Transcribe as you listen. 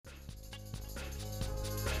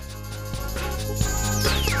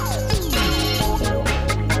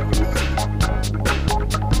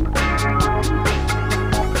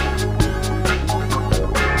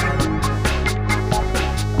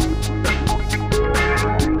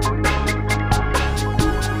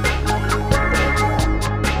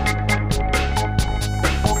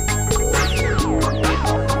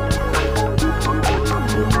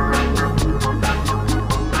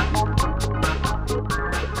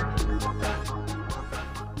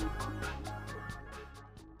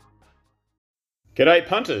G'day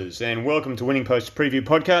punters and welcome to Winning Post's preview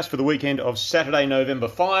podcast for the weekend of Saturday, November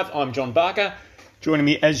 5. I'm John Barker. Joining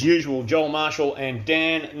me as usual, Joel Marshall and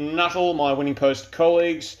Dan Nuttall, my Winning Post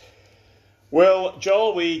colleagues. Well,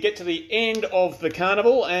 Joel, we get to the end of the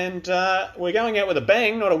carnival and we're going out with a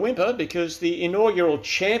bang, not a whimper, because the inaugural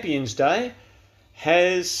Champions Day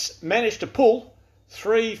has managed to pull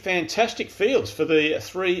three fantastic fields for the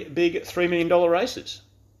three big $3 million races.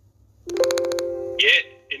 Yeah,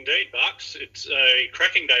 indeed, Bucks. It's a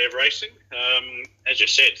cracking day of racing. As you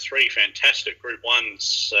said, three fantastic Group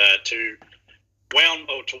 1s to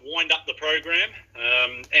wind up the program.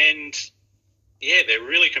 And yeah, they're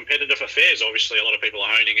really competitive affairs. Obviously, a lot of people are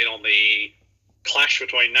honing in on the clash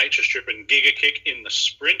between Nature Strip and Giga Kick in the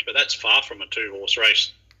sprint, but that's far from a two-horse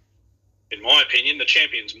race. In my opinion, the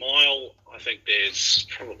Champions Mile, I think there's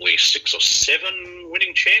probably 6 or 7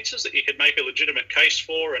 winning chances that you could make a legitimate case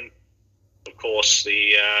for, and of course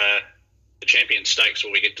the Champions Stakes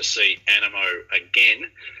where we get to see Animo again.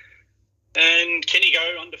 And can he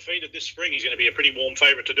go undefeated this spring? He's going to be a pretty warm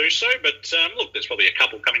favourite to do so. But look, there's probably a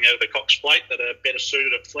couple coming out of the Cox Plate that are better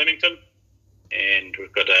suited at Flemington. And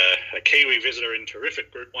we've got a Kiwi visitor in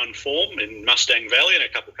terrific Group 1 form in Mustang Valley and a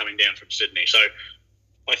couple coming down from Sydney. So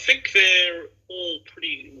I think they're all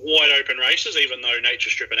pretty wide open races, even though Nature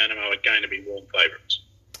Strip and Animo are going to be warm favourites.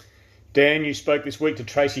 Dan, you spoke this week to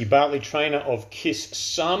Tracy Bartley, trainer of Kiss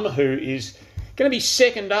Some, who is going to be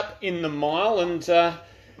second up in the mile. And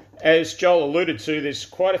as Joel alluded to, there's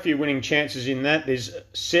quite a few winning chances in that. There's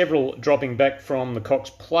several dropping back from the Cox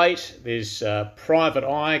Plate. There's Private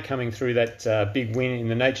Eye coming through that big win in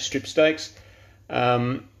the Nature Strip Stakes.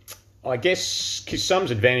 I guess Kiss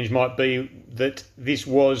Some's advantage might be that this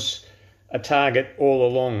was a target all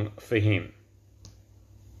along for him.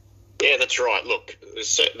 Yeah, that's right. Look,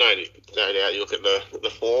 there's no doubt you look at the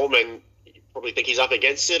form and you probably think he's up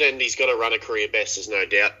against it, and he's got to run a career best, there's no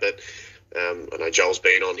doubt. But I know Joel's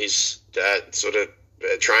been on his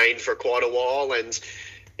train for quite a while, and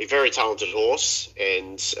a very talented horse.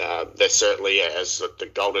 And there's certainly, as the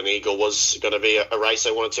Golden Eagle was going to be a race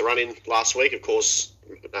they wanted to run in last week. Of course,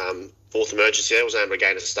 fourth emergency there was able to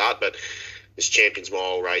gain a start, but this Champions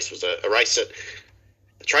Mile race was a race that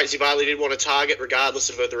Tracy Bartley did want to target,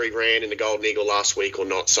 regardless of whether he ran in the Golden Eagle last week or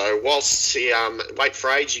not. So whilst he, weight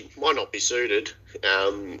for age, he might not be suited,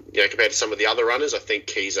 compared to some of the other runners, I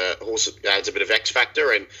think he's a horse that adds a bit of X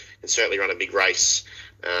factor and can certainly run a big race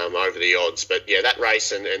over the odds. But yeah, that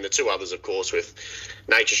race and the two others, of course, with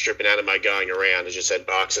Nature Strip and Animo going around, as you said,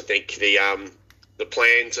 Barks, I think the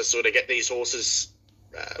plan to sort of get these horses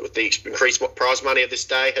with the increased prize money of this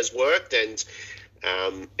day has worked, and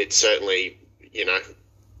it's certainly,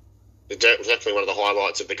 definitely one of the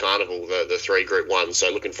highlights of the carnival, the three Group 1s.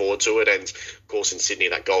 So looking forward to it. And, of course, in Sydney,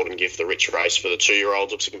 that Golden Gift, the rich race for the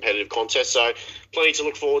 2-year-olds, looks a competitive contest. So plenty to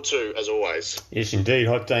look forward to, as always. Yes, indeed.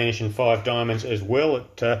 Hot Danish and 5 Diamonds as well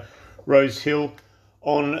at Rose Hill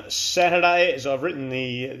on Saturday. As I've written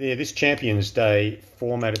this Champions Day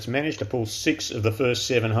format, it's managed to pull 6 of the first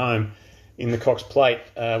 7 home in the Cox Plate,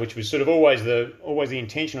 which was sort of always the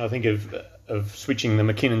intention, I think, of switching the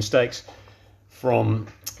McKinnon Stakes from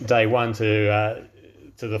day one to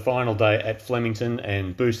the final day at Flemington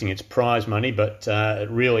and boosting its prize money, but it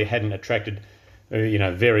really hadn't attracted,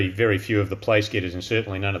 very, very few of the place getters, and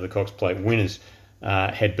certainly none of the Cox Plate winners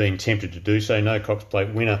had been tempted to do so. No Cox Plate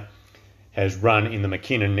winner has run in the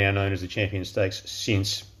McKinnon, now known as the Champion Stakes,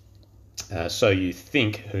 since So You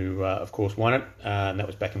Think, who of course won it, and that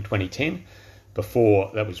was back in 2010. Before,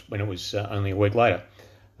 that was when it was only a week later.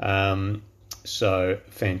 So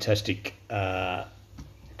fantastic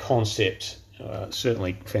concept,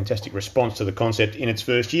 certainly fantastic response to the concept in its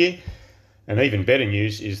first year. And even better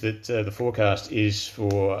news is that the forecast is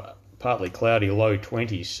for partly cloudy, low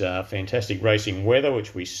 20s, fantastic racing weather,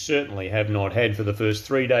 which we certainly have not had for the first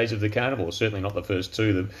 3 days of the carnival, or certainly not the first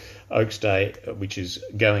 2. The Oaks Day, which is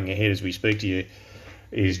going ahead as we speak to you,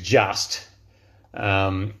 is just.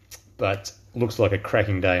 But looks like a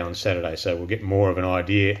cracking day on Saturday, so we'll get more of an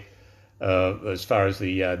idea as far as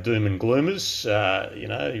the doom and gloomers.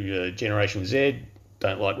 Generation Z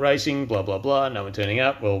don't like racing, blah, blah, blah, no one turning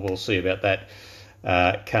up. Well, we'll see about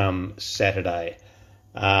that come Saturday.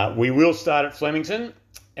 We will start at Flemington,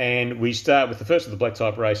 and we start with the first of the black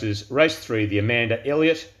type races, race 3, the Amanda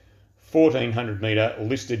Elliott, 1400 metre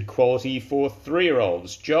listed quality for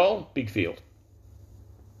 3-year-olds. Joel, big field.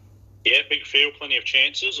 Yeah, big field, plenty of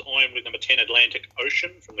chances. I'm with number 10, Atlantic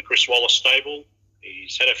Ocean, from the Chris Wallace stable.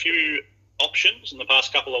 He's had a few options in the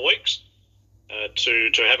past couple of weeks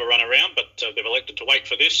to have a run around, but they've elected to wait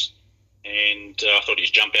for this. And I thought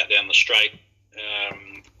his jump out down the straight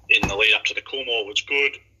in the lead up to the Coolmore was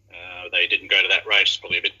good. they didn't go to that race.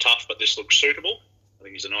 Probably a bit tough, but this looks suitable. I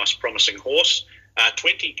think he's a nice, promising horse.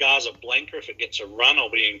 20 Gaza Blanca, if it gets a run, I'll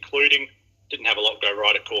be including. Didn't have a lot go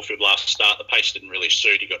right at Caulfield last start. The pace didn't really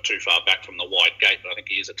suit. He got too far back from the wide gate, but I think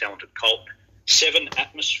he is a talented colt. 7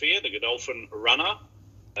 Atmosphere, the Godolphin runner,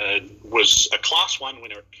 was a Class 1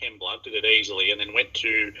 winner at Kembla, did it easily, and then went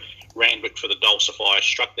to Randwick for the Dulcifer,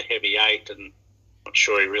 struck the heavy 8, and not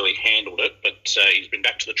sure he really handled it, but he's been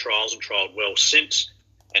back to the trials and trialled well since.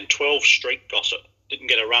 And 12 Street Gossip, didn't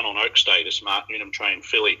get a run on Oaks Day, this Mark Newnham trained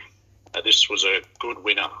filly. This was a good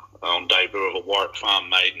winner on debut of a Warwick Farm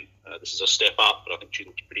maiden. This is a step up, but I think she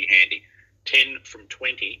looks pretty handy. 10 from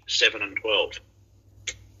 20, 7 and 12.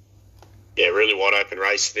 Yeah, really wide open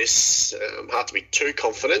race this. Hard to be too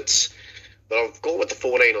confident, but I've gone with the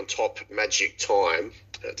 14 on top, Magic Time.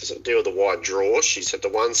 Doesn't deal with the wide draw. She's had the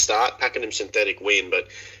one start, Pakenham Synthetic win, but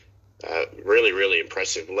really, really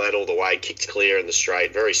impressive. Led all the way, kicked clear in the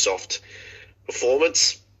straight. Very soft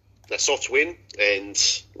performance. A soft win,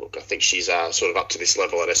 and look, I think she's sort of up to this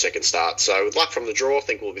level at her second start. So with luck from the draw, I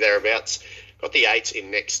think we'll be thereabouts. Got the 8 in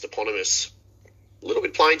next, Eponymous. A little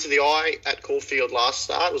bit plain to the eye at Caulfield last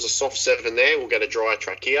start. It was a soft 7 there. We'll get a drier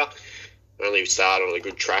track here. Only started on a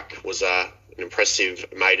good track. Was an impressive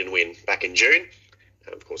maiden win back in June.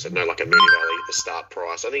 Of course, had no luck at Mooney Valley at the start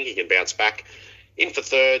price. I think he can bounce back. In for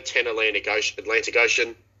third, 10 Atlantic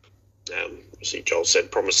Ocean. Obviously, Joel said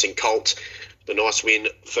promising colt. The nice win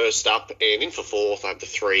first up, and in for fourth, I have the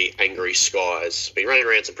 3 Angry Skies. Been running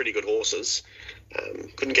around some pretty good horses.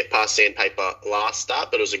 Couldn't get past Sandpaper last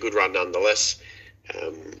start, but it was a good run nonetheless.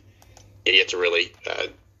 Yet to really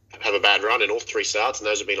have a bad run in all 3 starts, and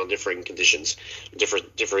those have been on differing conditions,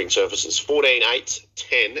 differing surfaces. 14, 8,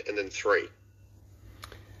 10, and then 3.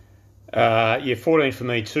 14 for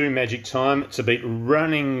me too, Magic Time. It's a bit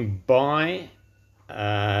running by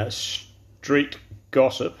Street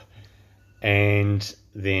Gossip. And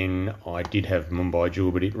then I did have Mumbai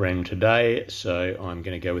Jewel, but it ran today, so I'm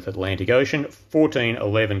going to go with Atlantic Ocean. 14,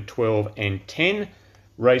 11, 12, and 10.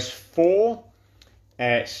 Race 4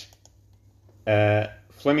 at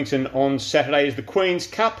Flemington on Saturday is the Queen's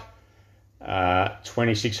Cup.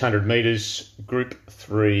 2,600 metres, Group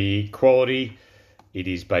 3 quality. It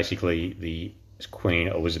is basically the Queen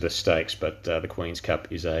Elizabeth Stakes, but the Queen's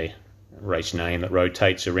Cup is a race name that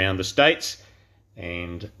rotates around the states.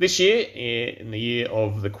 And this year, in the year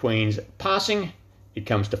of the Queen's passing, it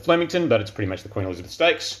comes to Flemington, but it's pretty much the Queen Elizabeth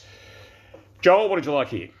Stakes. Joel, what did you like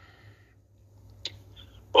here?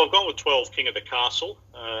 Well, I've gone with 12 King of the Castle.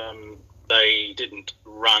 They didn't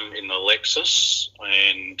run in the Lexus,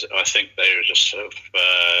 and I think they were just sort of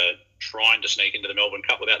trying to sneak into the Melbourne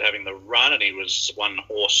Cup without having the run, and he was one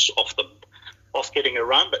horse off getting a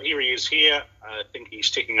run, but here he is here. I think he's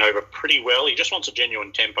ticking over pretty well. He just wants a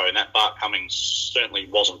genuine tempo, and that Bart Cummings certainly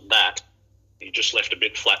wasn't that. He just left a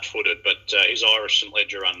bit flat-footed, but his Irish St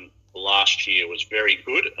Ledger run last year was very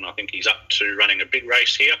good, and I think he's up to running a big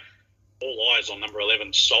race here. All eyes on number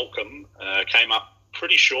 11, Solcombe. Came up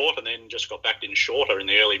pretty short and then just got backed in shorter in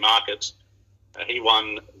the early markets. He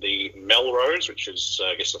won the Melrose, which is,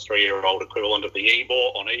 I guess, the 3-year-old equivalent of the Ebor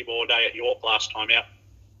on Ebor Day at York last time out.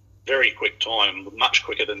 Very quick time, much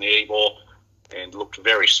quicker than the Ebor, and looked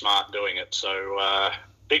very smart doing it. So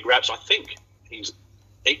big raps. I think he's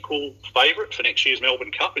equal favourite for next year's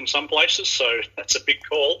Melbourne Cup in some places, so that's a big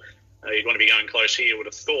call. You'd want to be going close here, would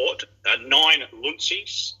have thought. 9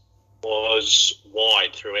 Luncies was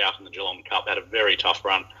wide throughout in the Geelong Cup, had a very tough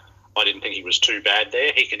run. I didn't think he was too bad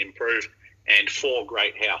there. He can improve. And 4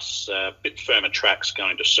 Great House, a bit firmer tracks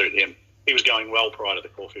going to suit him. He was going well prior to the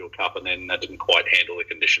Caulfield Cup and then didn't quite handle the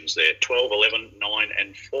conditions there. 12, 11, 9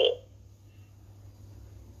 and 4.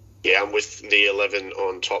 Yeah, I'm with the 11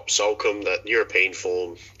 on top, Solcombe. That European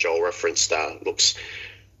form Joel referenced looks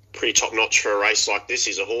pretty top-notch for a race like this.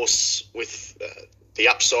 He's a horse with the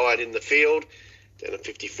upside in the field, down at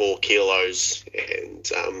 54 kilos.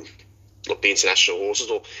 And look, the international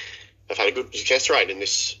horses have had a good success rate in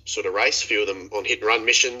this sort of race. A few of them on hit-and-run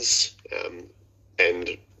missions,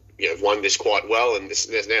 and have won this quite well. And this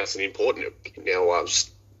now it's an important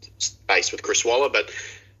space with Chris Waller, but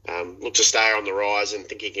looks to stay on the rise and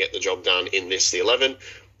think he can get the job done in this. The 11,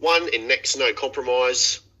 1 in next, No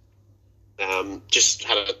Compromise. Just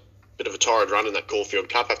had a bit of a torrid run in that Caulfield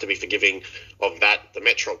Cup. Have to be forgiving of that. The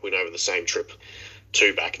Metrop win over the same trip,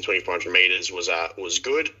 2 back in 2,400 metres was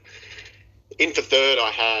good. In for third,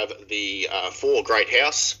 I have the 4 Great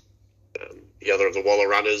House. The other of the Waller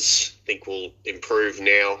runners, I think will improve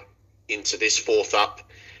now into this 4th up,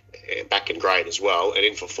 back in grade as well. And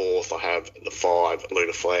in for 4th, I have the 5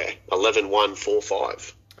 Lunar Flare. 11, 1, 4,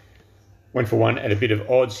 5. Went for one at a bit of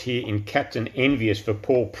odds here in Captain Envious for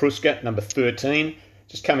Paul Pruska, number 13.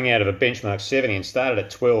 Just coming out of a benchmark 70 and started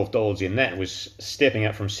at $12 in that. Was stepping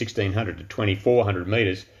up from 1,600 to 2,400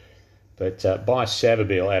 metres. But by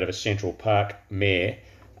Savabeel out of a Central Park mare,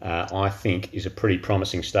 I think is a pretty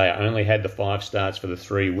promising stayer. Only had the 5 starts for the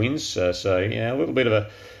 3 wins. So a little bit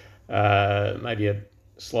of maybe a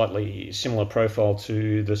slightly similar profile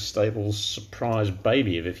to the stable's Surprise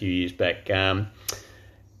Baby of a few years back.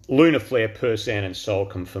 Luna Flare, Persan and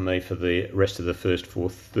Solcombe for me for the rest of the first 4,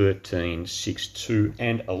 13, 6, 2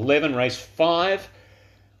 and 11. Race 5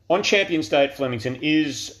 on Champions Day at Flemington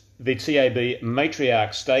is the TAB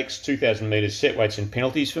Matriarch Stakes, 2,000 metres, set weights and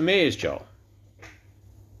penalties for mares, Joel.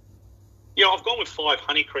 Yeah, I've gone with 5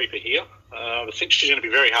 Honey Creeper here. I think she's going to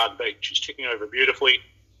be very hard beat. She's ticking over beautifully.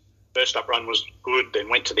 First up run was good, then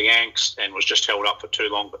went to the Yanks and was just held up for too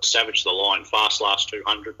long, but savaged the line fast last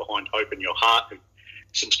 200 behind Hope in Your Heart, who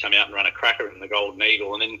since come out and run a cracker in the Golden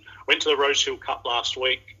Eagle, and then went to the Rosehill Cup last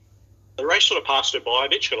week. The race sort of passed her by a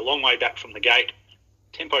bit. She got a long way back from the gate.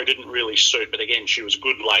 Tempo didn't really suit, but again, she was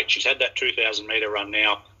good late. She's had that 2,000 metre run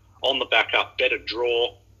now on the back up, better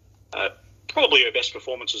draw. Probably her best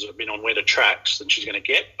performances have been on wetter tracks than she's going to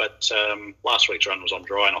get, but last week's run was on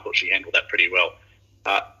dry, and I thought she handled that pretty well.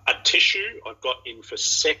 A Tissue I've got in for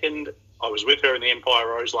second. I was with her in the Empire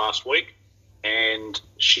Rose last week, and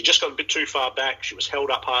she just got a bit too far back. She was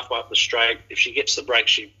held up halfway up the straight. If she gets the break,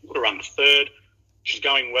 she would have run third. She's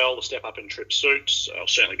going well. The step up in trip suits. I'll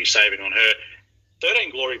certainly be saving on her.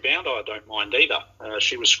 13 Glory Bound, I don't mind either.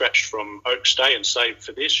 She was scratched from Oaks Day and saved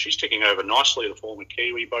for this. She's ticking over nicely, the former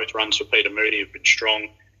Kiwi. Both runs for Peter Moody have been strong.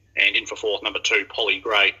 And in for fourth, number 2, Polly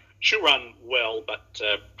Gray. She'll run well, but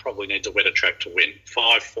probably needs a wetter track to win.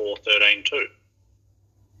 5, 4, 13, 2.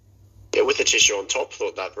 Yeah, with the Tissue on top,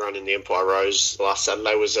 thought that run in the Empire Rose last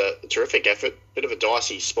Saturday was a terrific effort. Bit of a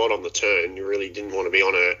dicey spot on the turn. You really didn't want to be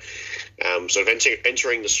on her sort of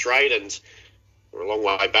entering the straight, and we're a long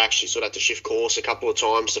way back. She sort of had to shift course a couple of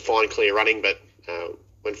times to find clear running, but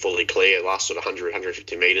when fully clear, last sort of 100,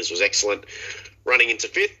 150 metres was excellent. Running into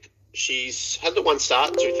fifth, she's had the one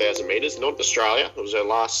start, 2,000 metres, not Australia. It was her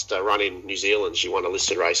last run in New Zealand. She won a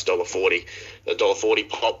listed race, $1.40. The $1.40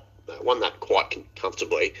 pop, won that quite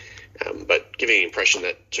comfortably. But giving the impression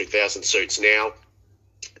that 2,000 suits now,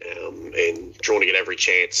 and drawn to get every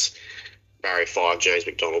chance. Barrier 5, James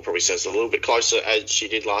McDonald probably says a little bit closer as she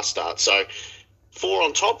did last start. So 4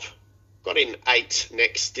 on top, got in 8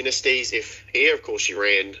 next Dynasties. If here, of course, she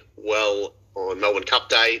ran well on Melbourne Cup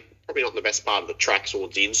Day. Probably not in the best part of the track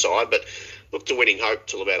towards the inside, but looked to winning hope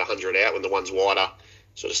till about 100 out when the one's wider.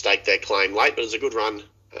 Sort of staked their claim late, but it was a good run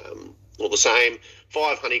all the same.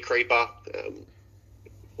 5 Honey Creeper.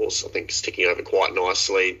 Also, I think is ticking over quite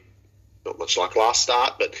nicely. Not much like last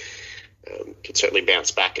start, but can certainly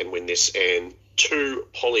bounce back and win this. And 2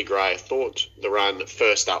 Polly Gray. I thought the run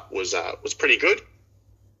first up was pretty good.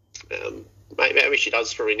 Maybe she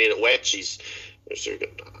does probably need it wet. She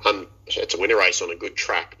had to win a race on a good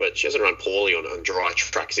track, but she hasn't run poorly on dry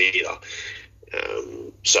tracks either.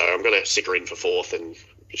 So I'm going to stick her in for fourth, and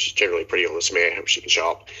she's generally pretty on the mare. Hope she can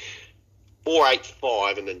show up. 4, 8,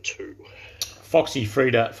 5, and then 2. Foxy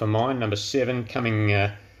Frida for mine, number 7, coming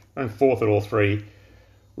run fourth at all 3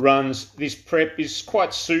 runs. This prep is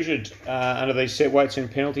quite suited under these set weights and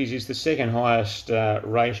penalties. Is the second highest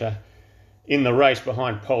rater in the race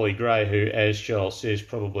behind Polly Gray, who, as Joel says,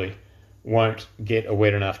 probably won't get a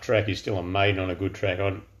wet enough track. He's still a maiden on a good track.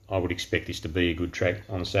 I would expect this to be a good track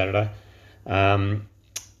on Saturday.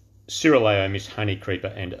 Cirileo, Miss Honey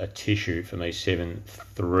Creeper, and A Tissue for me, 7,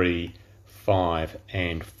 3, 5,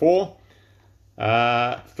 and 4.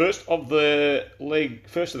 First of the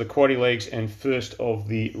quaddie legs and first of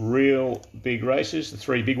the real big races, the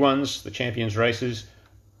 3 big ones, the Champions races.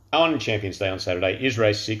 On Champions Day on Saturday is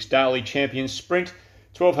race 6, Darley Champions Sprint,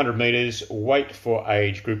 1,200 metres, weight for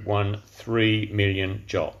age, Group 1, 3 million.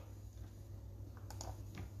 Joel.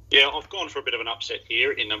 Yeah, I've gone for a bit of an upset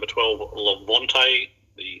here in number 12, Levante,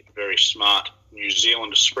 the very smart New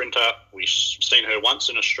Zealand sprinter. We've seen her once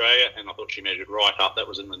in Australia, and I thought she measured right up. That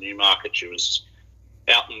was in the Newmarket. She was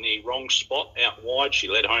out in the wrong spot, out wide. She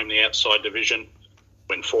led home the outside division,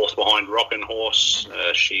 went fourth behind Rockin' Horse.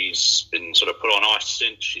 She's been sort of put on ice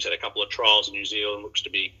since. She's had a couple of trials in New Zealand, looks to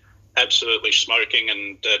be absolutely smoking,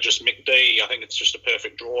 and just Mick D, I think it's just a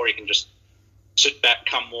perfect draw. He can just sit back,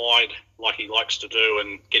 come wide like he likes to do,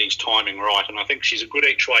 and get his timing right. And I think she's a good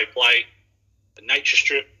each-way play. The Nature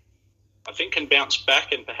Strip, I think, can bounce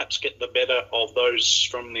back and perhaps get the better of those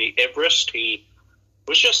from the Everest. He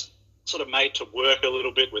was just sort of made to work a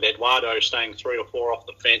little bit with Eduardo staying 3 or 4 off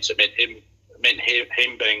the fence. It meant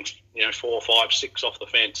him being 4, 5, 6 off the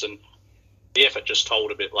fence, and The effort just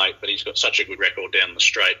told a bit late, but he's got such a good record down the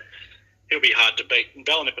straight. He'll be hard to beat. And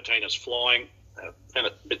Bella Nipotina's flying. Found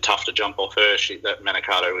it a bit tough to jump off her. That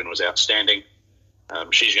Manikato win was outstanding.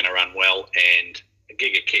 She's going to run well. And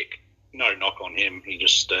Giga Kick, no knock on him. He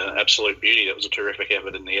just absolute beauty. That was a terrific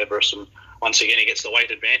effort in the Everest. And once again, he gets the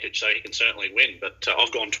weight advantage, so he can certainly win. But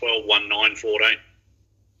I've gone 12, 1, 9, 14.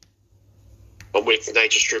 I'm with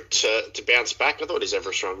Nature Strip to bounce back. I thought his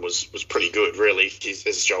Everest run was pretty good, really.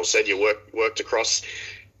 As Joel said, you worked across,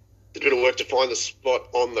 did a bit of work to find the spot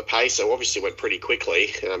on the pace, so obviously went pretty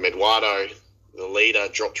quickly. Eduardo, the leader,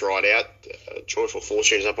 dropped right out. Joyful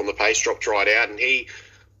Fortunes up on the pace, dropped right out, and he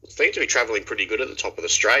seemed to be travelling pretty good at the top of the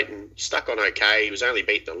straight and stuck on okay. He was only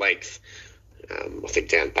beaten a length. I think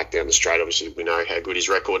back down the straight, obviously we know how good his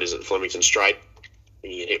record is at the Flemington Straight.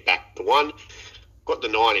 He hit back the 1. Got the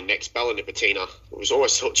 9 in next, Bella Nipotina. I was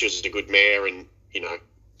always thought she was a good mare and,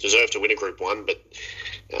 deserved to win a Group 1, but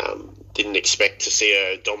didn't expect to see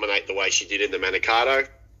her dominate the way she did in the Manikato.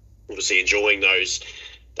 Obviously enjoying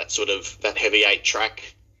that heavy 8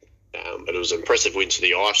 track, but it was an impressive win to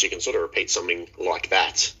the eye. She can sort of repeat something like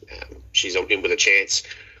that. She's in with a chance.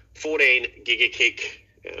 14, Giga Kick.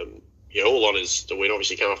 All honours to win.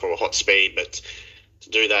 Obviously come off from a hot speed, but to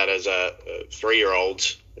do that as a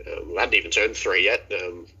 3-year-old, hadn't even turned 3 yet,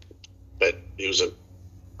 but it was a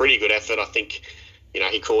pretty good effort. I think,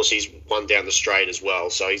 he's won down the straight as well,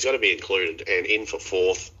 so he's got to be included. And in for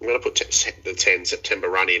 4th, I'm going to put the 10 September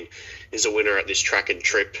run in, is a winner at this track and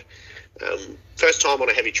trip. First time on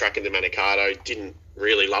a heavy track in the Manikato, didn't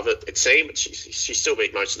really love it, it seemed, but she still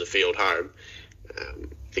beat most of the field home.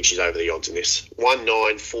 I think she's over the odds in this. 1,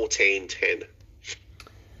 9, 14, 10.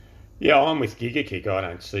 Yeah, I'm with Giga Kick. I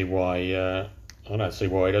don't see why he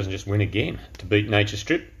doesn't just win again to beat Nature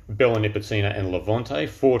Strip, Bella Nipotina and Levante,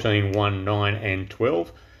 14, 1, 9 and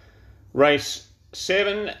 12. Race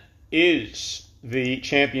 7 is the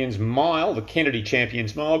Champions Mile, the Kennedy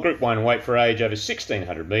Champions Mile, Group 1 weight for age over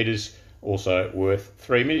 1,600 metres, also worth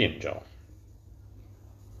 $3 million, Joel.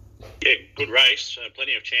 Yeah, good race.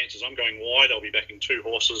 Plenty of chances. I'm going wide. I'll be backing 2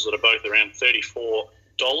 horses that are both around $34.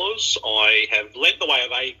 I have led the way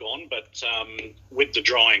of Agon, but with the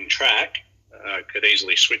drying track, could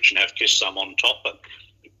easily switch and have Kiss Some on top. But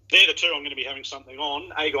they're the 2 I'm going to be having something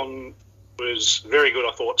on. Agon was very good,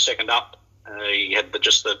 I thought, second up. He had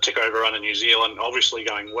just the tick over run in New Zealand, obviously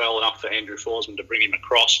going well enough for Andrew Forsman to bring him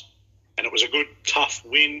across. And it was a good, tough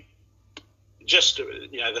win. Just,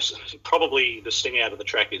 probably the sting out of the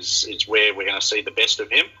track is where we're going to see the best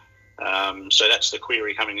of him. So that's the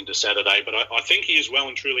query coming into Saturday. But I think he is well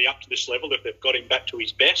and truly up to this level if they've got him back to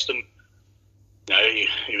his best. And,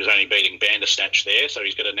 he was only beating Bandersnatch there, so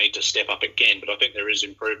he's going to need to step up again. But I think there is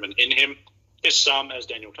improvement in him. His sum, as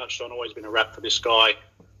Daniel touched on, always been a wrap for this guy.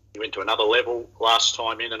 He went to another level last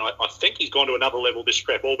time in, and I think he's gone to another level this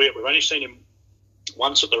prep, albeit we've only seen him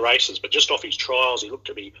once at the races, but just off his trials, he looked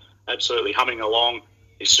to be absolutely humming along.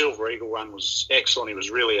 His Silver Eagle run was excellent. He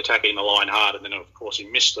was really attacking the line hard, and then, of course, he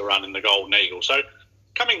missed the run in the Golden Eagle. So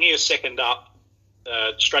coming here second up,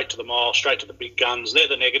 straight to the mile, straight to the big guns, they're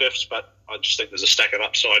the negatives, but I just think there's a stack of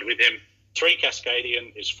upside with him. 3,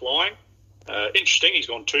 Cascadian is flying. Interesting, he's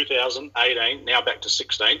gone 2018, now back to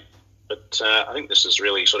 16. But I think this is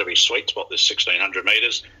really sort of his sweet spot, this 1,600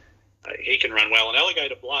 metres. He can run well. And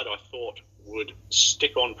Alligator Blood, I thought, would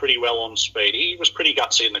stick on pretty well on speed. He was pretty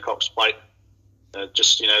gutsy in the Cox Plate.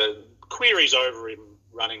 Queries over him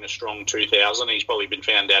running a strong 2,000. He's probably been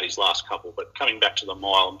found out his last couple. But coming back to the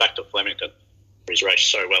mile and back to Flemington, he's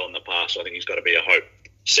raced so well in the past, I think he's got to be a hope.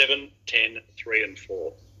 7, 10, 3 and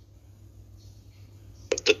 4.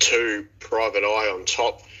 The 2, Private Eye on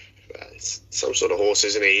top. Some sort of horse,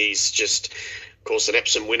 isn't he? He's just, of course, an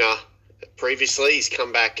Epsom winner previously. He's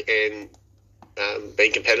come back and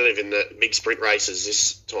been competitive in the big sprint races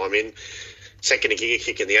this time in. Second, a Giga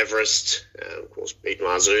Kick in the Everest. Of course, beat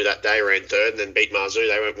Marzu that day, ran 3rd, and then beat Marzu.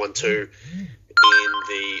 They went 1-2 in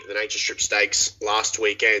the Nature Strip Stakes last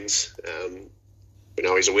weekend.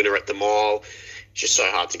 He's a winner at the mile. It's just so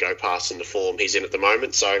hard to go past in the form he's in at the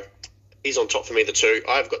moment. So he's on top for me, the 2.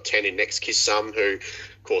 I've got 10 in next, Kiss Some, who,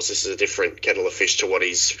 of course, this is a different kettle of fish to what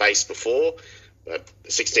he's faced before. But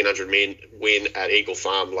the 1,600 win at Eagle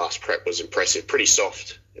Farm last prep was impressive. Pretty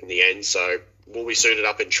soft in the end, so we'll be suited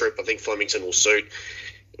up in trip. I think Flemington will suit.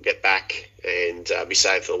 He'll get back and be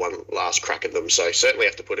saved for the one last crack at them. So certainly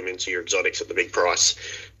have to put him into your exotics at the big price.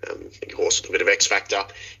 I think a horse with a bit of X factor.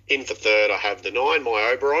 In for 3rd, I have the 9,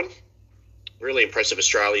 My Oberon. Really impressive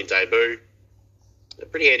Australian debut. A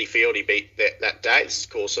pretty handy field he beat that day. This is,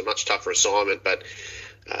 of course, a much tougher assignment, but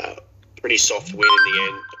Pretty soft win in the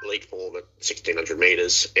end, league form at 1,600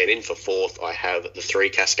 metres. And in for fourth, I have the 3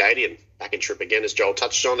 Cascadian, back in trip again, as Joel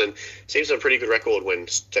touched on, and seems to have a pretty good record when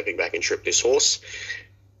stepping back in trip, this horse.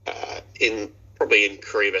 Probably in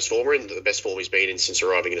career best form, or in the best form he's been in since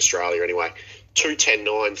arriving in Australia anyway.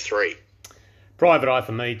 2:10.93. Private eye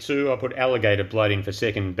for me too. I put Alligator Blood in for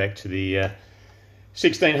second, back to the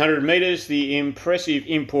 1,600 metres. The impressive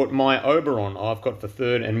import My Oberon I've got for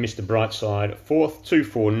third, and Mr. Brightside fourth.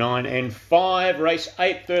 249 and 5. Race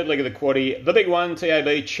 8, third leg of the quaddie. The big one,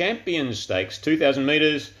 TAB Champions Stakes, 2,000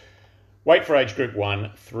 metres. Weight for age group 1,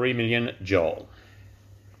 3 million. Joel.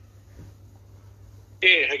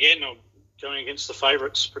 Yeah, again, I'm going against the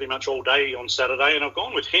favourites pretty much all day on Saturday, and I've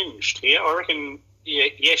gone with Hinged here. I reckon,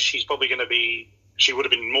 yes, she's probably going to be. She would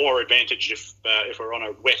have been more advantaged if we're on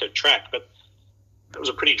a wetter track, but it was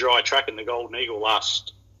a pretty dry track in the Golden Eagle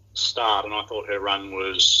last start, and I thought her run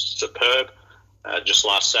was superb. Just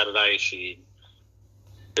last Saturday, she,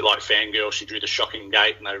 a bit like Fangirl, she drew the shocking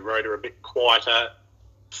gate, and they rode her a bit quieter.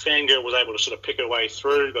 Fangirl was able to sort of pick her way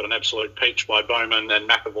through, got an absolute peach by Bowman, and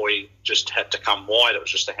McAvoy just had to come wide. It was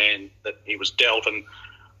just a hand that he was dealt, and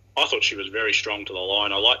I thought she was very strong to the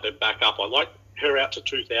line. I liked her back up. I like her out to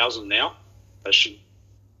 2,000 now. She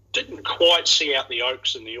didn't quite see out the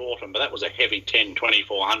Oaks in the autumn, but that was a heavy 10,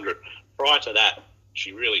 2,400. Prior to that,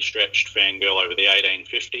 she really stretched Fangirl over the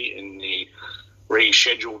 1,850 in the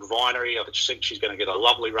rescheduled Vinery. I think she's going to get a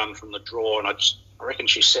lovely run from the draw, and I reckon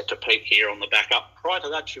she's set to peak here on the back up. Prior to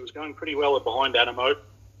that, she was going pretty well behind Animo,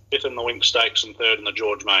 5th in the Wink Stakes and 3rd in the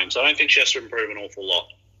George Main. So I don't think she has to improve an awful lot.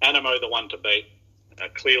 Animo, the one to beat,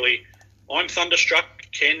 clearly. I'm thunderstruck.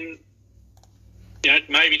 Ken,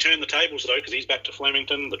 maybe turn the tables, though, because he's back to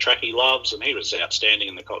Flemington, the track he loves, and he was outstanding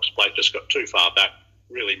in the Cox Plate, just got too far back,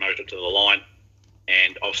 really motored to the line.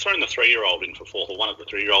 And I've thrown the 3-year-old in for fourth, or one of the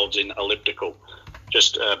 3-year-olds in Elliptical,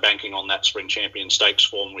 just banking on that Spring Champion Stakes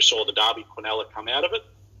form. We saw the Derby Quinella come out of it.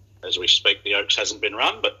 As we speak, the Oaks hasn't been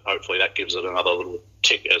run, but hopefully that gives it another little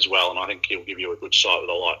tick as well, and I think he'll give you a good sight with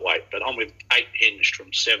a lightweight. But I'm with 8 Hinged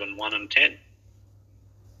from 7, 1 and 10.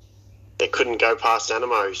 They couldn't go past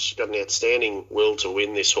Animo. She's got an outstanding will to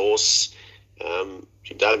win this horse.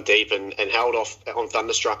 She dug deep and held off on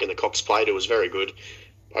Thunderstruck in the Cox Plate. It was very good.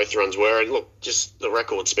 Both runs were. And look, just the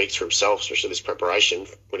record speaks for himself, especially this preparation.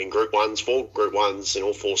 Winning Group 1s, 4 Group 1s in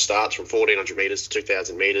all 4 starts from 1,400 metres to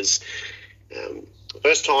 2,000 metres.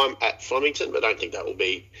 First time at Flemington, but I don't think that will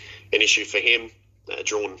be an issue for him.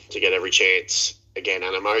 Drawn to get every chance again,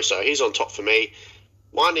 Animo. So he's on top for me.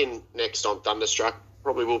 One in next on Thunderstruck.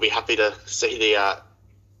 Probably will be happy to see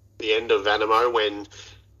the end of Animo when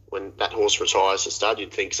that horse retires to stud.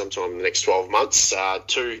 You'd think sometime in the next 12 months.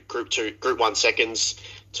 2 Group 1 seconds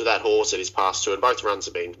to that horse at his past 2, and both runs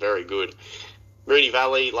have been very good. Moonee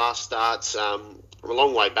Valley last starts from a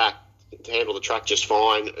long way back to handle the track just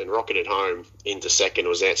fine and rocketed home into second. It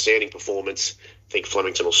was an outstanding performance. I think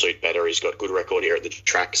Flemington will suit better. He's got good record here at the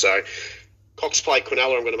track. So Cox Plate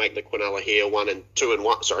Quinella, I'm going to make the Quinella here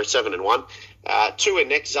 7 and 1. 2 in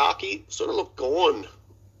next, Zaki sort of looked gone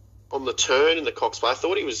on the turn in the Cox Plate. I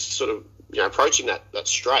thought he was sort of approaching that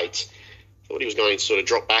straight. Thought he was going to sort of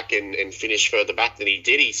drop back and finish further back than he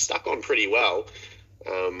did. He stuck on pretty well.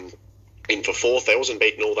 In for fourth, there wasn't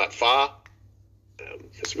beaten all that far.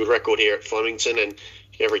 It's a good record here at Flemington, and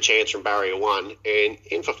every chance from barrier 1. And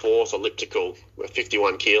in for fourth, Elliptical, with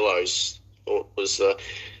 51 kilos, thought was the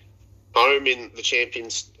home in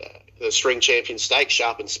the Spring Champion Stakes,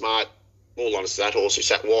 Sharp and Smart. All honest to that horse who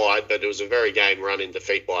sat wide, but it was a very game run in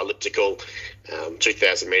defeat by Elliptical.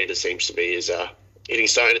 2,000 metres seems to be his hitting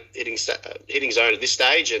zone at this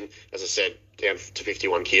stage, and as I said, down to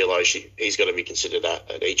 51 kilos, he's got to be considered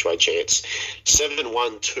an each-way chance. 7,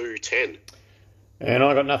 1, 2, 10. And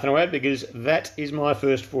I got nothing to add because that is my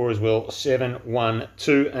first 4 as well. 7, 1,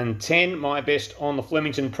 2 and 10. My best on the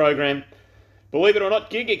Flemington program. Believe it or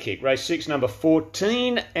not, Giga Kick, race 6, number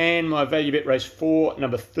 14, and my value bet race 4,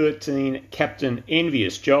 number 13, Captain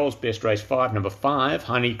Envious. Joel's best race 5, number 5,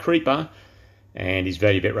 Honey Creeper, and his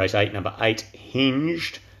value bet race 8, number 8,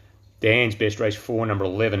 Hinged. Dan's best race 4, number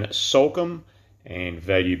 11, Solcombe, and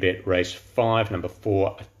value bet race 5, number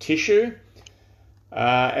 4, Tissue.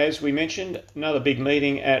 As we mentioned, another big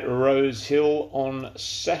meeting at Rose Hill on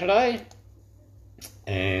Saturday,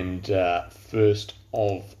 and first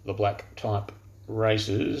of the black type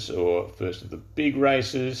races, or first of the big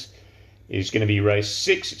races, is going to be race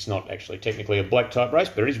 6. It's not actually technically a black type race,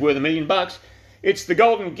 but it is worth $1 million. It's the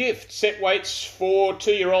Golden Gift, set weights for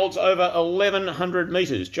 2-year-olds over 1,100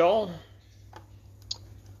 metres. Joel?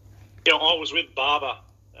 Yeah, I was with Barber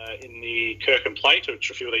in the Kirkham Plate, which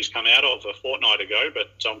a few of these come out of a fortnight ago,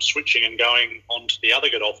 but I'm switching and going on to the other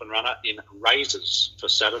Godolphin runner in Razors for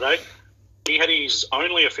Saturday. He had his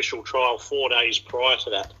only official trial 4 days prior to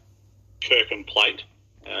that Kirkham Plate,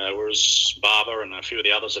 whereas Barber and a few of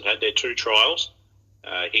the others had their 2 trials.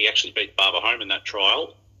 He actually beat Barber home in that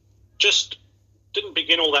trial. Just didn't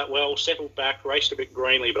begin all that well, settled back, raced a bit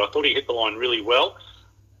greenly, but I thought he hit the line really well.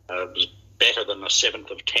 It was better than the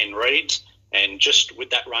 7th of 10 reads. And just with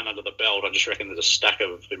that run under the belt, I just reckon there's a stack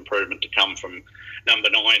of improvement to come from number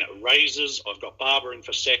 9, Razors. I've got Barber in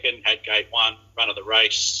for second, had gate 1, run of the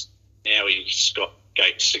race. Now he's got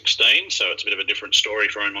gate 16, so it's a bit of a different story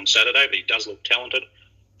for him on Saturday, but he does look talented.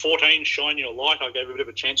 14, Shine Your Light, I gave a bit of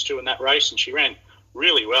a chance to in that race, and she ran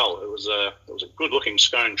really well. It was a good-looking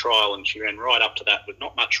Scone trial, and she ran right up to that with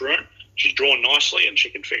not much room. She's drawn nicely, and she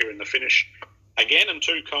can figure in the finish again. And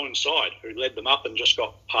 2, Coincide, who led them up and just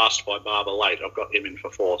got passed by Barber late. I've got him in for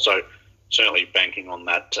 4, so certainly banking on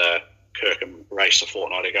that Kirkham race a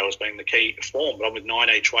fortnight ago as being the key form. But I'm with 9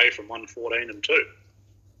 each way from 1, 14 and 2.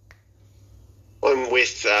 I'm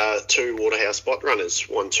with 2 Waterhouse spot runners,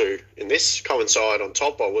 1, 2 in this. Coincide on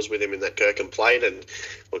top. I was with him in that Kirkham Plate, and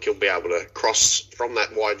look, he'll be able to cross from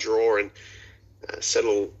that wide draw and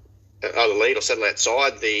settle either lead or settle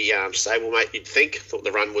outside the stablemate, you'd think. Thought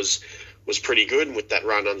the run was pretty good, and with that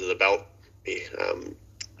run under the belt,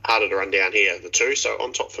 harder to run down here, the 2. So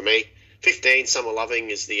on top for me. 15, Summer Loving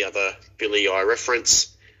is the other filly I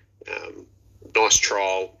reference. Nice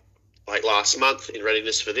trial late last month in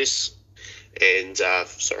readiness for this. And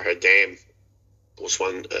her dam was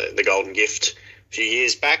won the Golden Gift a few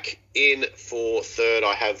years back. In for third,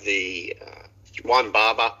 I have the 1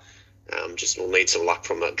 Barber. Just will need some luck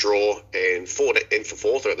from that draw. And for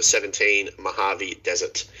fourth, I have the 17 Mojave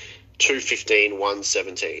Desert. 2:15,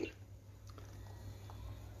 1:17.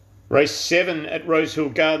 Race 7 at Rosehill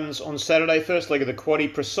Gardens on Saturday. First leg of the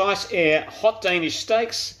quaddie. Precise Air Hot Danish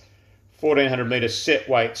Stakes. 1,400 metre set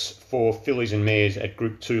weights for fillies and mares at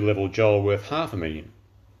Group 2 level. Joel, worth $500,000.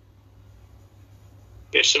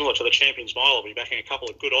 Yeah, similar to the Champions Mile, I'll be backing a couple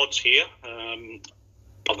of good odds here.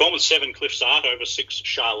 I've gone with 7 Cliff's Art over 6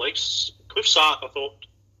 Charlize. Cliff's Art,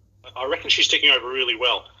 I reckon she's ticking over really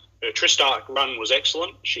well. Her Tristark run was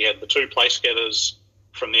excellent. She had the 2 place-getters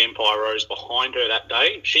from the Empire Rose behind her that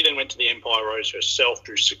day. She then went to the Empire Rose herself,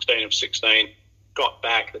 drew 16 of 16, got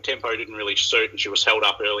back. The tempo didn't really suit, and she was held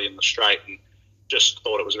up early in the straight, and just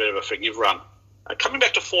thought it was a bit of a forgive run. Coming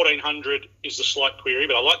back to 1,400 is the slight query,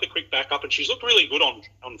 but I like the quick backup, and she's looked really good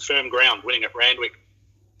on firm ground, winning at Randwick,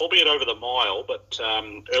 albeit over the mile, but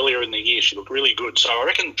earlier in the year she looked really good. So I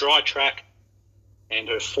reckon dry track and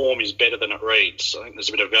her form is better than it reads. I think there's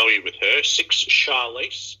a bit of value with her. 6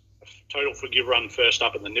 Charlize, total forgive run first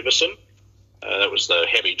up in the Nivison. That was the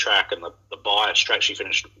heavy track and the bias track. She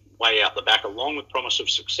finished way out the back along with Promise of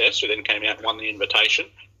Success, who then came out and won the invitation.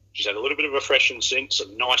 She's had a little bit of a freshen since, a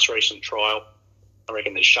nice recent trial. I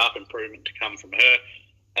reckon there's sharp improvement to come from her.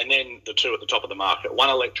 And then the 2 at the top of the market. 1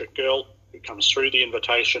 Electric Girl, who comes through the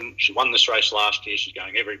invitation. She won this race last year. She's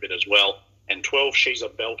going every bit as well. And 12, She's a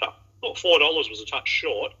Belter. Thought $4 was a touch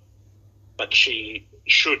short, but she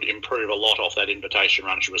should improve a lot off that invitation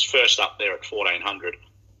run. She was first up there at 1,400.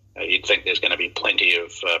 You'd think there's going to be plenty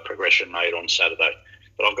of progression made on Saturday.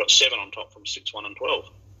 But I've got 7 on top from 6, 1 and 12.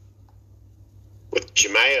 With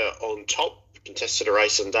Jamea on top, contested a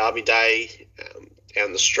race on Derby Day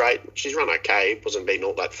down the straight. She's run okay, wasn't beaten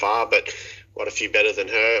all that far, but quite a few better than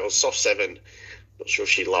her. It was soft 7. Not sure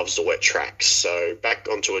she loves the wet tracks. So back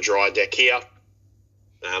onto a dry deck here.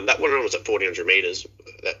 That one was at 1,400 metres,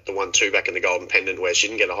 the 1-2 back in the Golden Pendant where she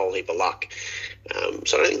didn't get a whole heap of luck.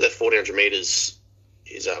 So I don't think the 1,400 metres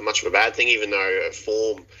is much of a bad thing, even though her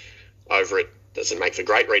form over it doesn't make for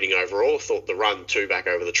great reading overall. I thought the run 2 back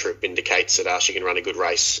over the trip indicates that she can run a good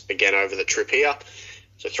race again over the trip here.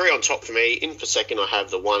 So 3 on top for me. In for second, I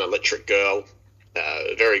have the 1 Electric Girl.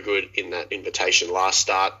 Very good in that invitation last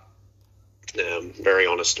start. Very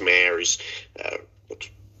honest mare who's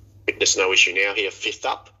fitness no issue now here, 5th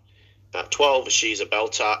up. 12, She's a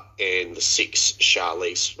Belter, and the 6,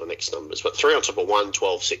 Charlize, my next numbers. But 3 on top of 1,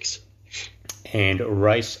 12, 6. And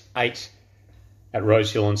race 8 at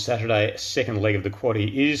Rosehill on Saturday, second leg of the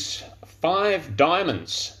quaddie, is 5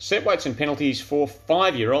 Diamonds. Set weights and penalties for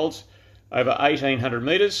 5-year-olds over 1,800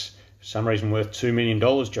 metres. For some reason worth $2 million,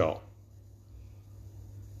 Joel.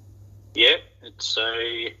 Yeah, it's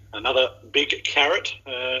another big carrot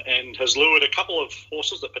and has lured a couple of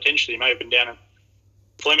horses that potentially may have been down at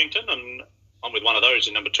Flemington, and I'm with one of those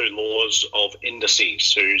in number 2, Laws of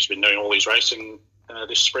Indices, who's been doing all his racing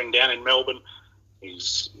this spring down in Melbourne. He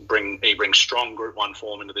brings strong Group 1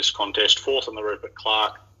 form into this contest. 4th on the Rupert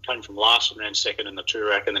Clark, came from last and ran second in the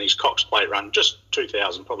Toorak, and then his Cox Plate run, just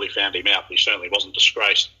 2,000, probably found him out, but he certainly wasn't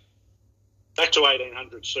disgraced. Back to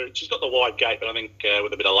 1,800 suits. He's got the wide gate, but I think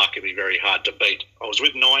with a bit of luck, it'd be very hard to beat. I was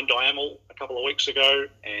with 9 Diamal a couple of weeks ago,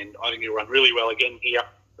 and I think he'll run really well again here.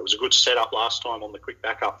 It was a good setup last time on the quick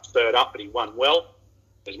backup, third up, but he won well.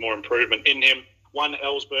 There's more improvement in him. 1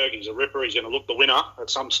 Ellsberg, he's a ripper. He's going to look the winner at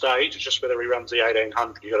some stage. It's just whether he runs the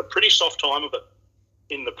 1,800. He got a pretty soft time of it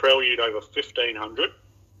in the Prelude over 1,500.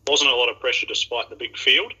 Wasn't a lot of pressure despite the big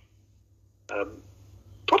field.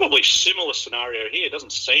 Probably similar scenario here.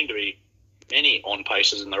 Doesn't seem to be many on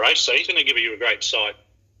paces in the race, so he's going to give you a great sight.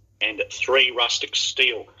 And 3 Rustic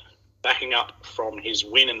Steel, backing up from his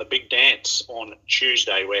win in the big dance on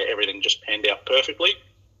Tuesday, where everything just panned out perfectly.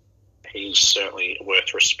 He's certainly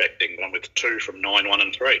worth respecting. I'm with 2 from 9, 1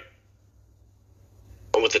 and 3.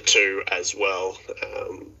 I'm with the 2 as well.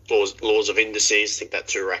 Laws of Indices, I think that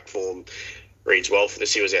 2-rack form reads well for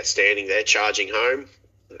this. He was outstanding there, charging home.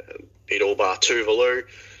 Beat all bar 2 Valoo.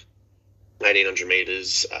 1,800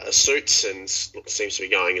 metres suits, and seems to be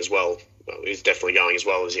going as well. Well, he's definitely going as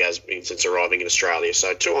well as he has been since arriving in Australia.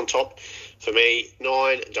 So 2 on top for me.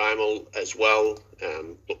 9 Diamal as well.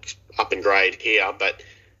 Looks up in grade here, but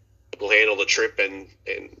will handle the trip and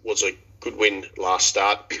was a good win last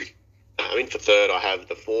start. In for third, I have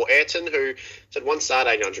the 4 Ayrton, who had one start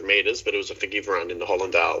 800 metres, but it was a forgive run in the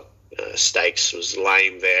Hollandale Stakes. Was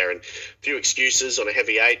lame there, and a few excuses on a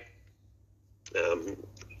heavy 8.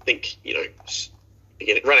 I think,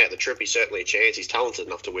 again, run out the trip, he's certainly a chance. He's talented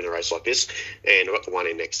enough to win a race like this. And I've got the 1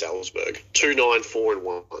 in next Ellsberg. 2, 9, 4 and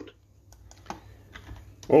 1.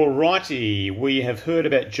 All righty, we have heard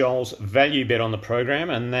about Joel's value bet on the program,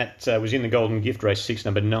 and that was in the Golden Gift Race 6,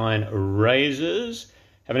 number 9, Razors.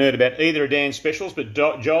 Haven't heard about either of Dan's specials, but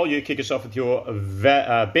Joel, you kick us off with your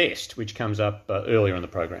best, which comes up earlier in the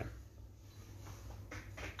program.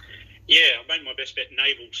 Yeah, I made my best bet,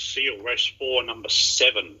 Naval Seal, race 4, number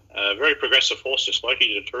 7. Very progressive horse, this bloke.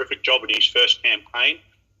 He did a terrific job in his first campaign.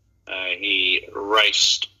 He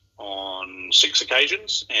raced on 6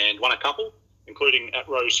 occasions and won a couple, including at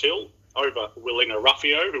Rose Hill over Willinga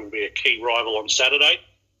Ruffio, who will be a key rival on Saturday.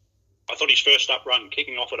 I thought his first up run,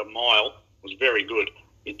 kicking off at a mile, was very good.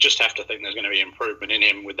 You just have to think there's going to be improvement in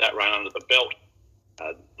him with that run under the belt.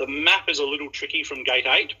 The map is a little tricky from gate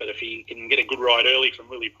 8, but if he can get a good ride early from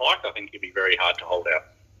Lily Pike, I think he'll be very hard to hold out.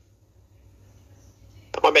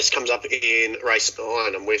 My best comes up in race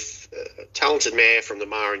 9. I'm with a talented mare from the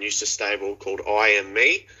Mara and Eustace stable called I Am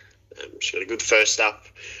Me. She's got a good first up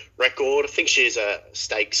record. I think she's a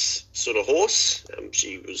stakes sort of horse.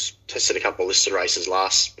 She was tested a couple of listed races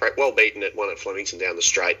last, well beaten at one at Flemington down the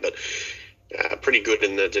straight, but pretty good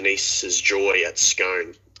in the Denise's Joy at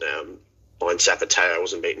Scone. Behind Zapateo,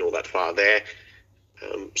 wasn't beaten all that far there.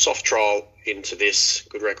 Soft trial into this,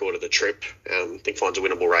 good record of the trip. I think finds a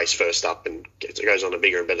winnable race first up and goes on to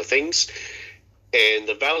bigger and better things. And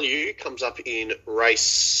the value comes up in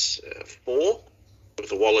race 4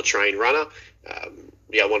 with a Waller Train runner.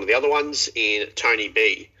 One of the other ones in Tony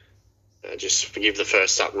B. Just forgive the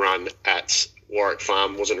first up run at Warwick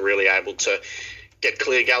Farm. Wasn't really able to get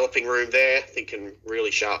clear galloping room there. I think can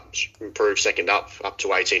really improve second up to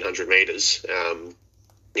 1,800 metres.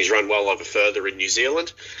 He's run well over further in New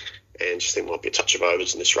Zealand, and just think might be a touch of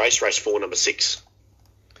overs in this race. Race 4, number 6.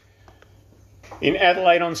 In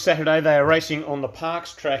Adelaide on Saturday, they are racing on the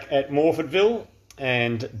Parks track at Morfordville.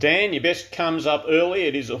 And Dan, your best comes up early.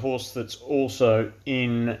 It is a horse that's also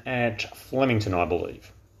in at Flemington, I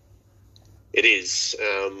believe. It is.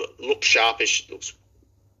 Looks sharpish. Looks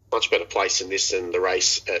much better place in this than the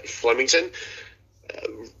race at Flemington.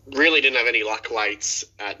 Really didn't have any luck late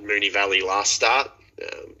at Moonee Valley last start.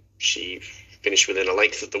 She finished within a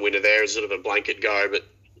length of the winner there. It was sort of a blanket go, but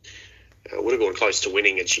would have gone close to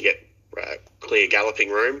winning and she get clear galloping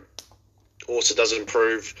room. Also does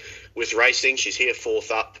improve with racing. She's here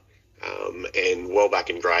 4th up and well back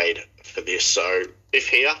in grade for this. So if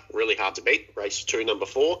here, really hard to beat. Race 2, number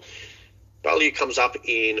 4. Value comes up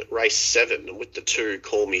in race 7, and with the 2,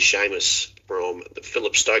 Call Me Seamus from the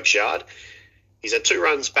Philip Stokes yard. He's had 2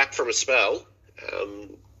 runs back from a spell.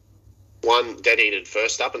 One dead-heated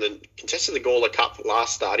first up, and then contested the Gawler Cup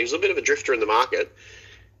last start. He was a bit of a drifter in the market.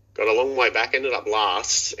 Got a long way back, ended up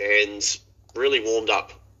last, and really warmed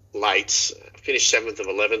up late. Finished 7th of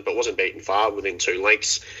 11, but wasn't beaten far, within 2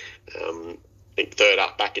 lengths. I think third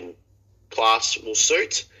up back in class will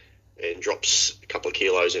suit. And drops a couple of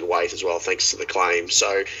kilos in weight as well, thanks to the claim.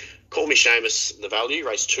 So, Call Me Seamus, the value,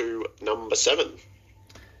 race 2, number 7.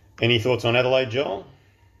 Any thoughts on Adelaide, Joel?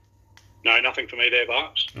 No, nothing for me there,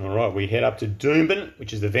 Barks. All right, we head up to Doomben,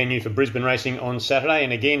 which is the venue for Brisbane racing on Saturday.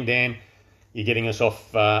 And again, Dan, you're getting us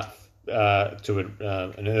off to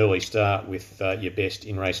an early start with your best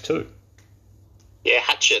in race 2. Yeah,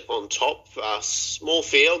 Hatchet on top. Small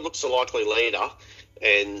field, looks a likely leader,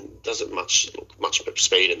 and doesn't look much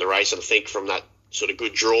speed in the race. And I think from that sort of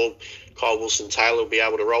good draw, Kyle Wilson-Taylor will be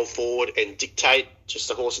able to roll forward and dictate.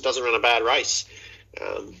 Just a horse that doesn't run a bad race.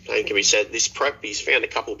 Same can be said this prep. He's found a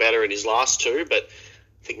couple better in his last 2, but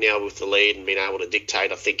I think now with the lead and being able to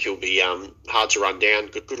dictate, I think he'll be hard to run down.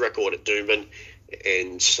 Good record at Doomben,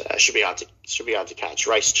 and should be hard to catch.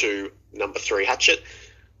 Race 2, number 3, Hatchet.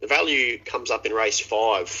 The value comes up in race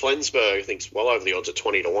 5. Flensburg, I think, is well over the odds at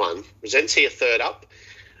 20-1. Resents here third up.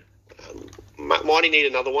 Might he need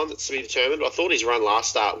another one? That's to be determined. I thought his run last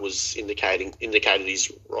start was indicated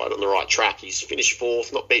he's right on the right track. He's finished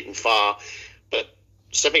 4th, not beaten far, but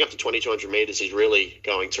stepping up to 2,200 metres, he's really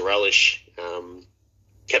going to relish.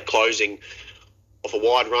 Kept closing off a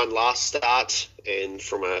wide run last start, and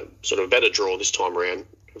from a sort of better draw this time around,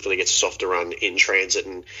 hopefully gets a softer run in transit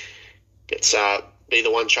and gets be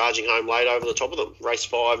the one charging home late over the top of them. Race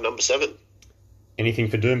 5, number 7. Anything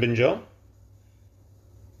for Doomben, John?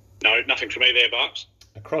 No, nothing for me there, Bucks.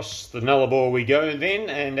 Across the Nullarbor we go then,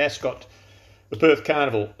 and Ascot, the Perth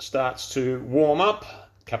Carnival, starts to warm up.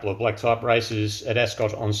 A couple of black type races at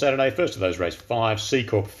Ascot on Saturday. First of those, race 5, C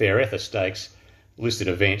Corp Fairetha Stakes, listed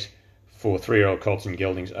event for 3-year-old colts and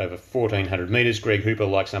geldings over 1,400 metres. Greg Hooper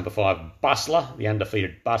likes number 5, Bustler, the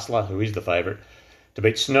undefeated Bustler, who is the favourite, to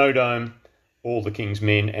beat Snowdome, All the King's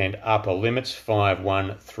Men, and Upper Limits, 5,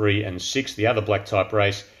 1, 3 and 6. The other black type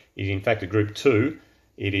race is in fact a Group 2.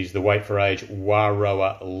 It is the weight for age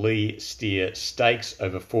Warroa Lee Steer Stakes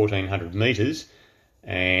over 1,400 metres.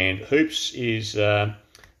 And Hoops is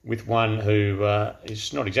with one who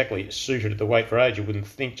is not exactly suited at the weight for age, you wouldn't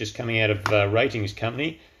think, just coming out of Ratings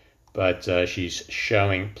Company. But she's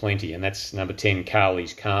showing plenty. And that's number 10,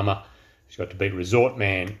 Carly's Karma. She's got to beat Resort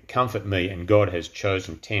Man, Comfort Me, and God Has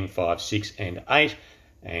Chosen 10, 5, 6 and 8.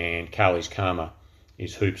 And Carly's Karma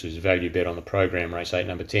is Hoops' value bet on the program. Race 8,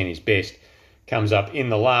 number 10 is best. Comes up in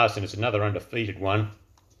the last, and it's another undefeated one,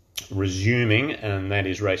 resuming, and that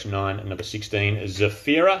is race 9, number 16,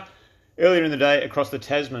 Zafira. Earlier in the day, across the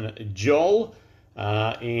Tasman, Joel,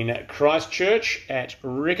 in Christchurch at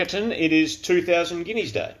Riccarton, it is 2,000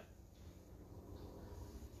 Guineas Day.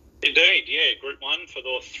 Indeed, yeah, Group 1 for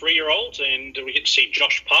the 3-year-olds, and we get to see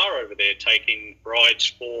Josh Parr over there taking rides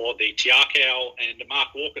for the Tiakau and Mark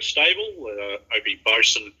Walker stable. Opie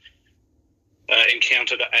Boson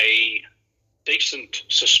encountered a decent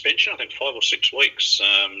suspension, I think 5 or 6 weeks,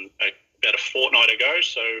 about a fortnight ago,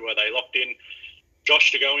 so they locked in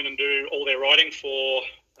Josh to go in and do all their riding for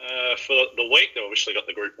the week. They obviously got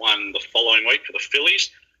the Group 1 the following week for the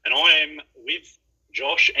fillies, and I am with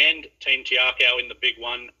Josh and Team Tiakau in the big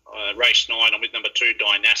one, race 9. I'm with number 2,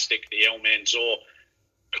 Dynastic, the El Manzor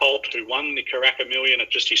colt, who won the Karaka Million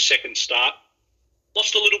at just his second start.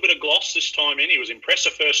 Lost a little bit of gloss this time in. He was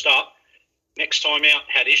impressive first up. Next time out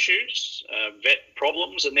had issues, vet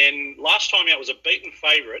problems, and then last time out was a beaten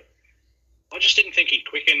favourite. I just didn't think he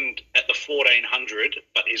quickened at the 1,400,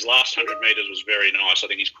 but his last 100 metres was very nice. I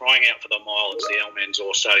think he's crying out for the mile. It's the El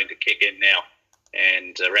Manzor starting to kick in now.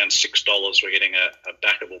 And around $6, we're getting a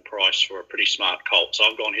backable price for a pretty smart colt. So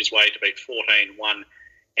I've gone his way to beat 14, 1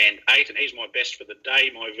 and 8, and he's my best for the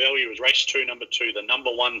day. My value is race 2, number 2, the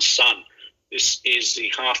number 1 Sun. This is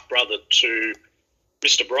the half-brother to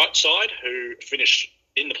Mr. Brightside, who finished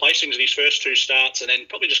in the placings at his first 2 starts and then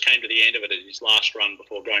probably just came to the end of it at his last run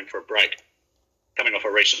before going for a break. Coming off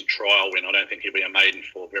a recent trial win, I don't think he'll be a maiden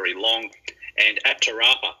for very long. And at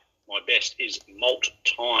Tarapa, my best is Malt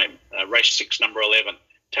Time, race 6, number 11.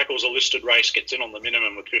 Tackles a listed race, gets in on the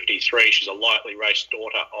minimum with 53. She's a lightly raced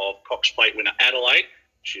daughter of Cox Plate winner Adelaide.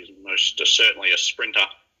 She's most certainly a sprinter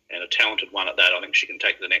and a talented one at that. I think she can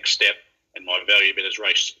take the next step. And my value bid is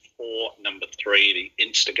race 4, number 3, the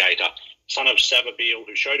Instigator. Son of Savabeel,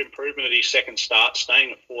 who showed improvement at his second start,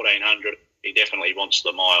 staying at 1,400. He definitely wants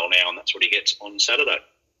the mile now, and that's what he gets on Saturday.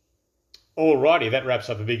 Alrighty, that wraps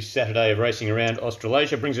up a big Saturday of racing around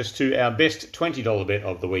Australasia. Brings us to our best $20 bet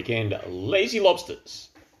of the weekend, Lazy Lobsters.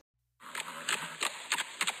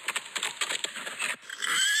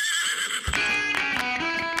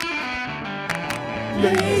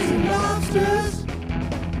 Lazy Lobsters.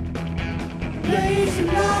 Lazy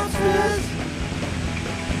Lobsters.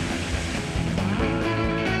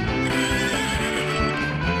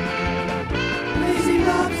 Lazy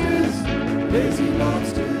Lobsters. Lazy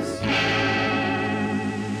Lobsters.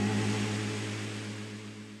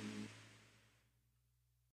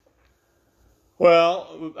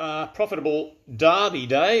 Well, profitable Derby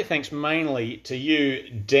Day, thanks mainly to you,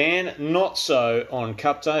 Dan. Not so on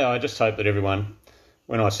Cup Day. I just hope that everyone,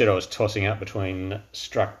 when I said I was tossing up between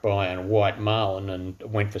Struck By and White Marlin and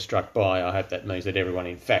went for Struck By, I hope that means that everyone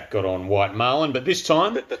in fact got on White Marlin. But this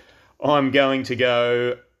time, I'm going to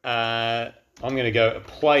go a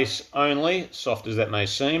place only, soft as that may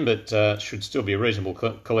seem, but should still be a reasonable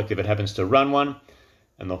collective. It happens to run one.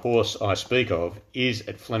 And the horse I speak of is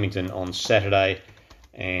at Flemington on Saturday,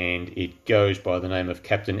 and it goes by the name of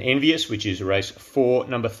Captain Envious, which is race 4,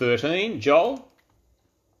 number 13. Joel?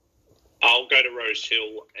 I'll go to Rose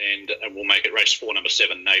Hill, and we'll make it race 4, number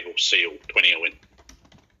 7, Naval Seal, 20 a win.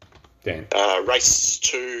 Dan? Race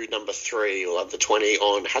 2, number 3, we'll have the 20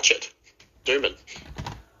 on Hatchet. Dooman.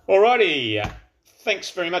 Alrighty.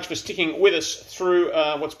 Thanks very much for sticking with us through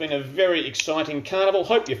what's been a very exciting carnival.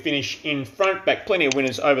 Hope you finish in front. Back plenty of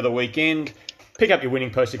winners over the weekend. Pick up your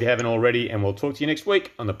winning post if you haven't already, and we'll talk to you next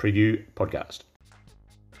week on the Preview Podcast.